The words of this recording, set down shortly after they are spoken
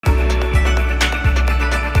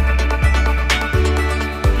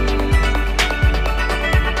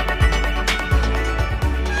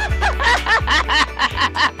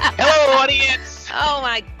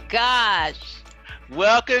gosh.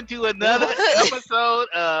 Welcome to another episode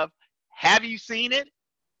of Have You Seen It?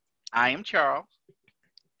 I am Charles,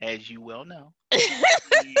 as you well know.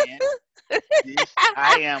 And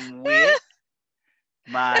I am with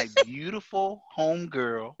my beautiful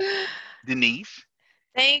homegirl, Denise.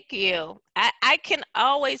 Thank you. I can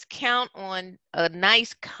always count on a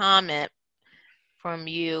nice comment from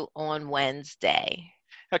you on Wednesday.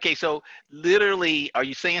 Okay, so literally, are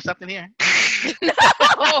you saying something here? No,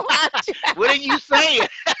 What are you saying?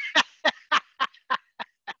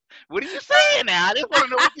 What are you saying now? I just want to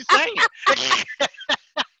know what you're saying.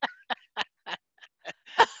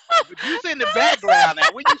 You in the background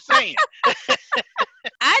now. What are you saying?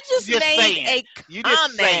 I You just just made saying. a You just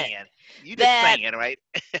comment saying. You just that saying, right?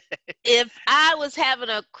 if I was having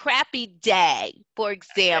a crappy day, for Okay.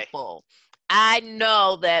 example, I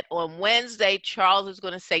know that on Wednesday, Charles is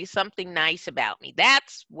going to say something nice about me.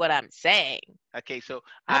 That's what I'm saying. Okay, so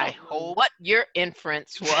I I don't know hope. what your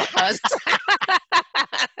inference was.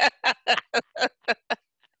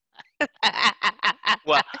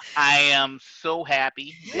 Well, I am so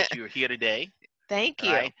happy that you're here today. Thank All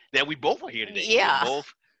you. right, that we both are here today. We're Yeah.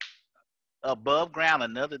 both above ground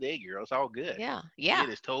another day, girl. It's all good. Yeah. Yeah. It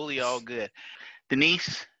is totally all good. Denise,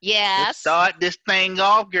 let's Yes. start this thing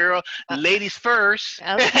off, girl. Ladies first.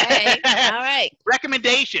 Okay. All right.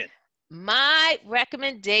 Recommendation. My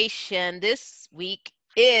recommendation this week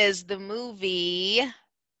is the movie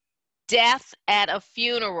Death at a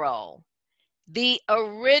Funeral, the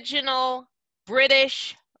original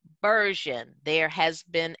British version. There has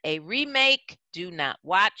been a remake. Do not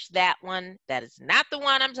watch that one. That is not the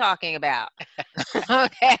one I'm talking about.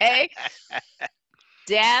 Okay.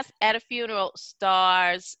 Death at a Funeral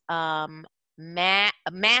stars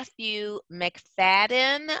Matthew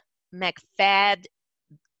McFadden.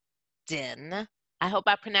 I hope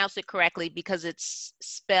I pronounced it correctly because it's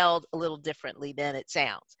spelled a little differently than it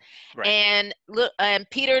sounds. Right. And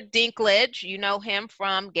Peter Dinklage, you know him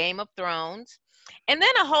from Game of Thrones. And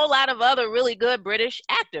then a whole lot of other really good British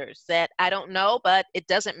actors that I don't know, but it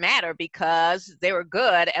doesn't matter because they were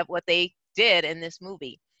good at what they did in this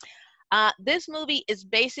movie. This movie is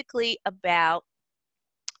basically about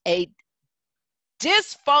a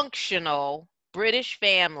dysfunctional British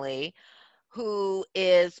family who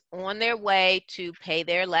is on their way to pay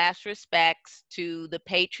their last respects to the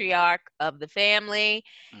patriarch of the family,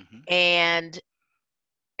 and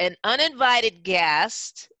an uninvited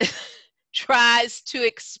guest tries to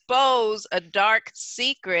expose a dark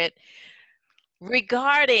secret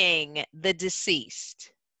regarding the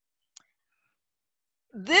deceased.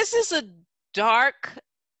 This is a dark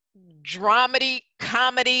dramedy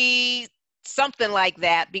comedy, something like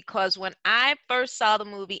that, because when I first saw the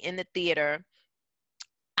movie in the theater,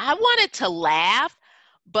 I wanted to laugh,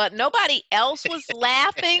 but nobody else was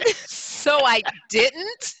laughing, so I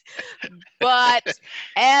didn't. But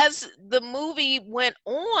as the movie went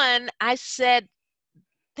on, I said,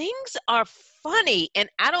 things are funny, and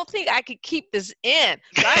I don't think I could keep this in.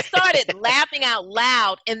 So I started laughing out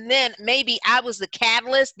loud, and then maybe I was the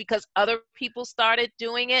catalyst because other people started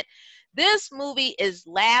doing it. This movie is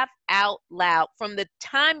laugh out loud. From the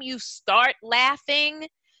time you start laughing,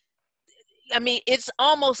 I mean, it's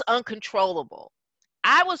almost uncontrollable.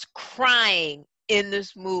 I was crying in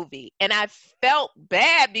this movie, and I felt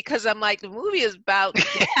bad because I'm like, the movie is about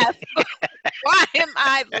death. Why am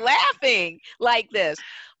I laughing like this?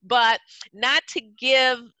 But not to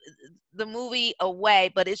give the movie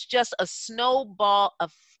away, but it's just a snowball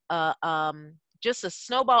of just a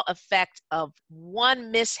snowball effect of one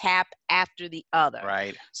mishap after the other.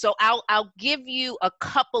 Right. So I'll give you a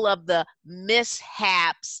couple of the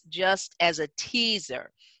mishaps just as a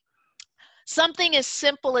teaser. Something as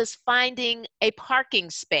simple as finding a parking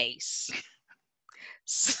space.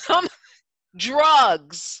 Some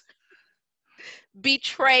drugs,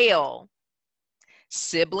 betrayal,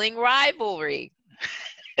 sibling rivalry,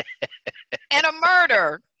 and a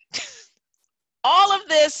murder. All of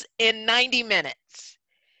this in 90 minutes.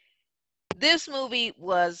 This movie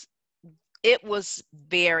was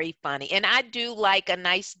very funny. And I do like a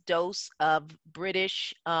nice dose of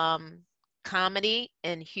British comedy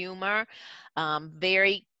and humor.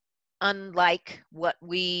 Very unlike what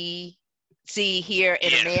we see here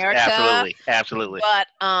in America. Absolutely. But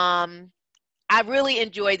I really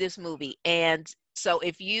enjoyed this movie. And so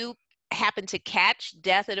if you happen to catch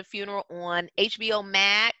Death at a Funeral on HBO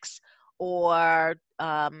Max or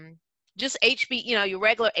just HBO, your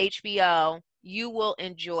regular HBO, you will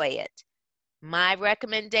enjoy it. My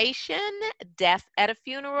recommendation, Death at a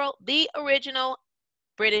Funeral, the original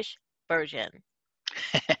British version.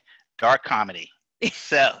 Dark comedy.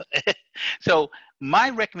 So, so my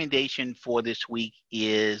recommendation for this week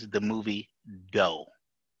is the movie Doe,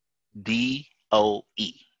 DOE.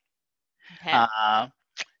 Okay.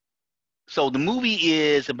 So the movie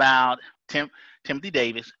is about Timothy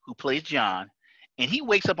Davis, who plays John, and he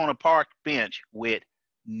wakes up on a park bench with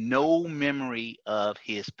no memory of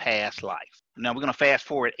his past life. Now we're going to fast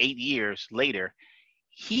forward 8 years later.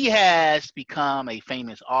 He has become a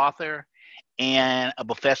famous author and a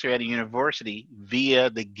professor at a university via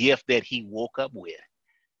the gift that he woke up with.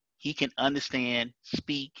 He can understand,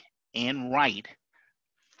 speak, and write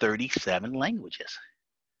 37 languages.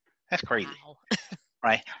 That's crazy. Wow.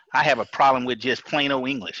 Right? I have a problem with just plain old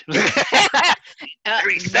English. No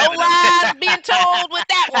lies being told with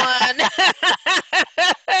that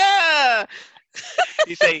one.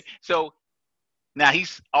 You say so. Now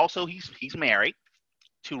he's married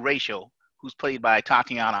to Rachel, who's played by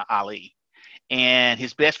Tatiana Ali, and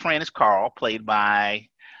his best friend is Carl, played by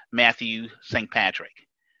Matthew St. Patrick.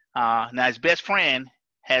 Now his best friend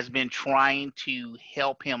has been trying to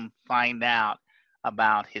help him find out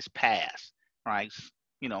about his past, right?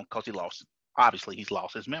 You know, because he's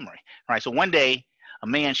lost his memory, right? So one day, a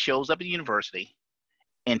man shows up at the university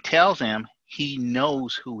and tells him he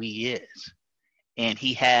knows who he is, and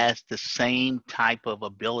he has the same type of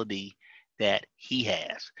ability that he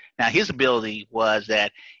has. Now, his ability was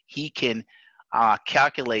that he can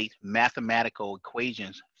calculate mathematical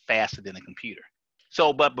equations faster than a computer.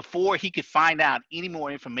 So, but before he could find out any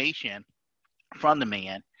more information from the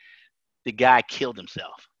man, the guy killed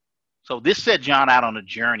himself. So this set John out on a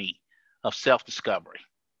journey of self-discovery,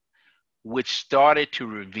 which started to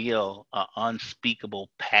reveal an unspeakable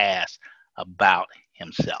past about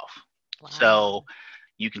himself. Wow. So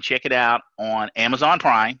you can check it out on Amazon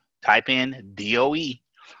Prime. Type in DOE,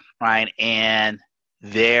 right? And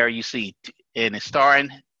there you see, and it's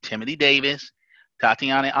starring Timothy Davis,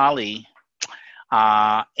 Tatiana Ali,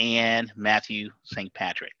 and Matthew St.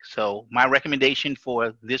 Patrick. So my recommendation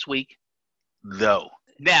for this week, though.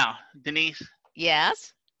 Now, Denise.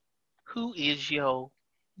 Yes. Who is your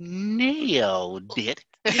nailed it?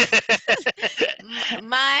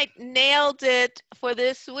 My nailed it for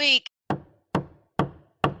this week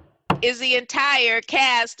is the entire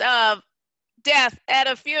cast of Death at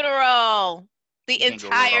a Funeral. The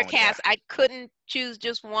entire cast. I couldn't choose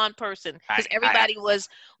just one person because everybody was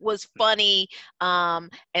funny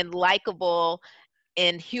and likable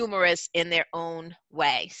and humorous in their own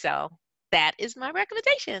way. So that is my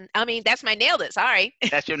recommendation. I mean, that's my nailed it. Sorry.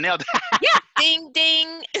 That's your nailed it. Yeah. Ding,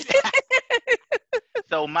 ding.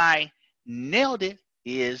 So my nailed it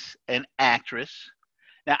is an actress.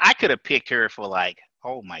 Now, I could have picked her for like,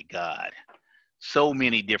 oh my God, so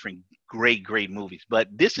many different great movies. But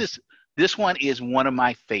this one is one of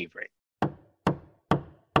my favorite.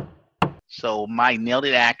 So my nailed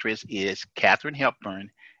it actress is Katharine Hepburn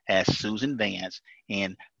as Susan Vance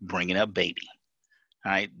in Bringing Up Baby.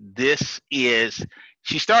 All right,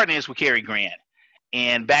 she started this with Cary Grant,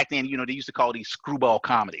 and back then, you know, they used to call these screwball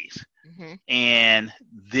comedies, and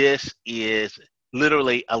this is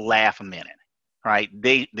literally a laugh a minute, right?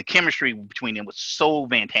 The chemistry between them was so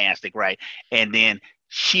fantastic, right? And then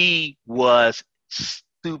she was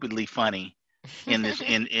stupidly funny in this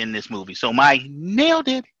in this movie. So my nailed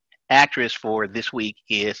it actress for this week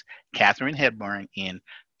is Katharine Hepburn in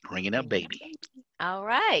Bringing Up Baby. All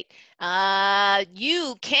right.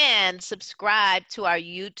 You can subscribe to our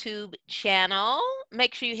YouTube channel.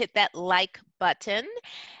 Make sure you hit that like button.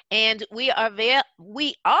 And we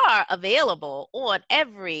are available on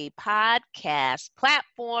every podcast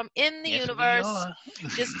platform in the universe.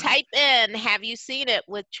 Just type in, have you seen it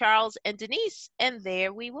with Charles and Denise? And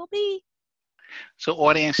there we will be. So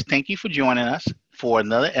audience, thank you for joining us for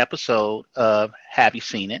another episode of Have You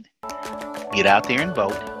Seen It? Get out there and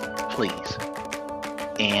vote, please.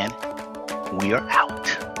 And we are out.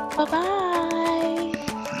 Bye-bye.